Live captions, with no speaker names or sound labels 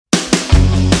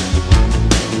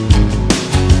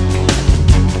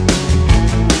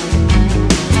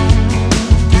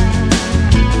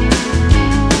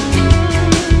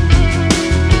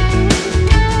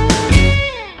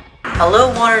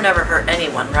Although water never hurt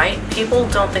anyone, right? People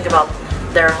don't think about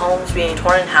their homes being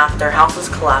torn in half, their houses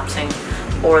collapsing,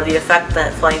 or the effect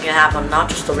that flooding can have on not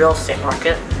just the real estate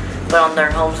market, but on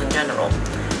their homes in general.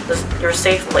 Your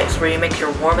safe place where you make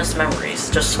your warmest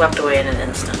memories just swept away in an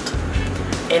instant.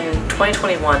 In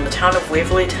 2021, the town of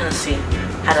Waverly, Tennessee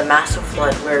had a massive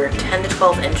flood where 10 to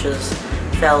 12 inches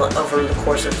fell over the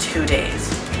course of 2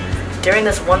 days. During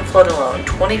this one flood alone,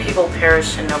 20 people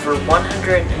perished and over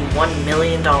 $101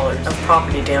 million of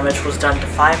property damage was done to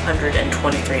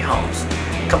 523 homes,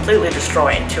 completely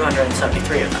destroying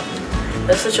 273 of them.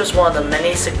 This is just one of the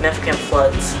many significant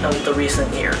floods of the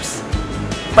recent years.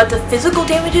 But the physical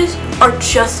damages are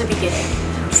just the beginning.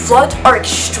 Floods are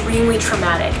extremely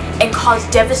traumatic and cause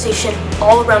devastation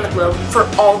all around the globe for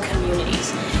all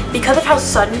communities. Because of how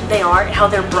sudden they are and how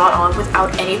they're brought on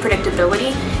without any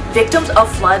predictability, victims of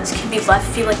floods can be left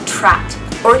feeling trapped.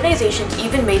 Organizations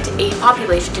even made to aid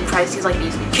populations in crises like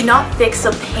these cannot fix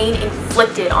the pain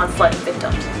inflicted on flooding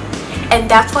victims.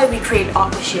 And that's why we created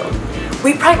Aqua-Shield.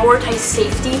 We prioritize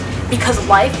safety because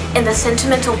life and the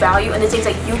sentimental value and the things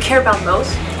that you care about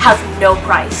most have no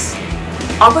price.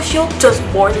 Aqua-Shield does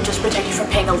more than just protect you from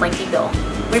paying a lengthy bill.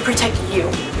 We protect you,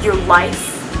 your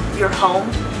life, your home,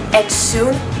 and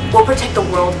soon we'll protect the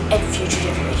world and future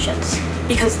generations.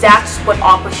 Because that's what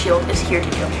Aqua-Shield is here to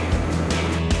do.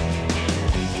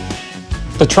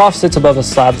 The trough sits above a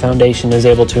slab foundation and is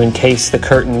able to encase the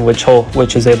curtain,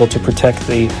 which is able to protect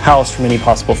the house from any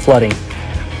possible flooding.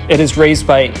 It is raised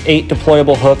by 8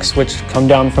 deployable hooks which come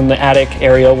down from the attic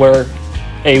area where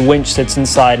a winch sits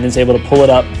inside and is able to pull it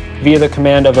up via the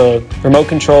command of a remote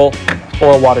control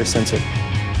or a water sensor.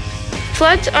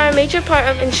 Floods are a major part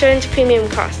of insurance premium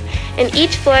costs, and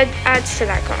each flood adds to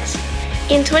that cost.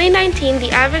 In 2019,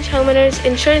 the average homeowner's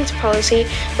insurance policy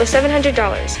was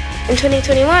 $700. In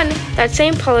 2021, that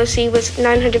same policy was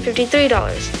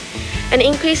 $953, an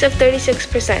increase of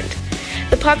 36%.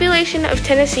 The population of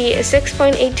Tennessee is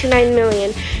 6.829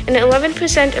 million, and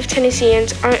 11% of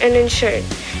Tennesseans are uninsured,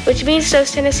 which means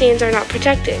those Tennesseans are not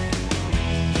protected.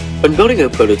 When building a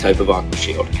prototype of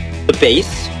Aqua-Shield, the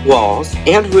base, walls,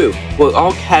 and roof were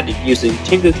all CAD'd using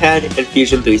Tinkercad and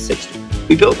Fusion 360.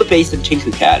 We built the base in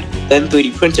Tinkercad, then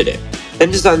 3D printed it,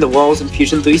 then designed the walls in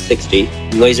Fusion 360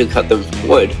 and laser cut them from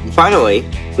wood, and finally,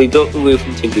 we built the roof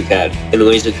in Tinkercad and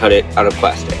laser cut it out of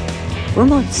plastic.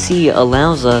 Remote C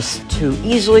allows us to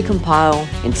easily compile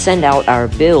and send out our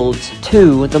builds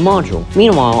to the module.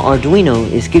 Meanwhile, Arduino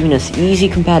is giving us easy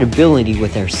compatibility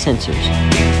with our sensors.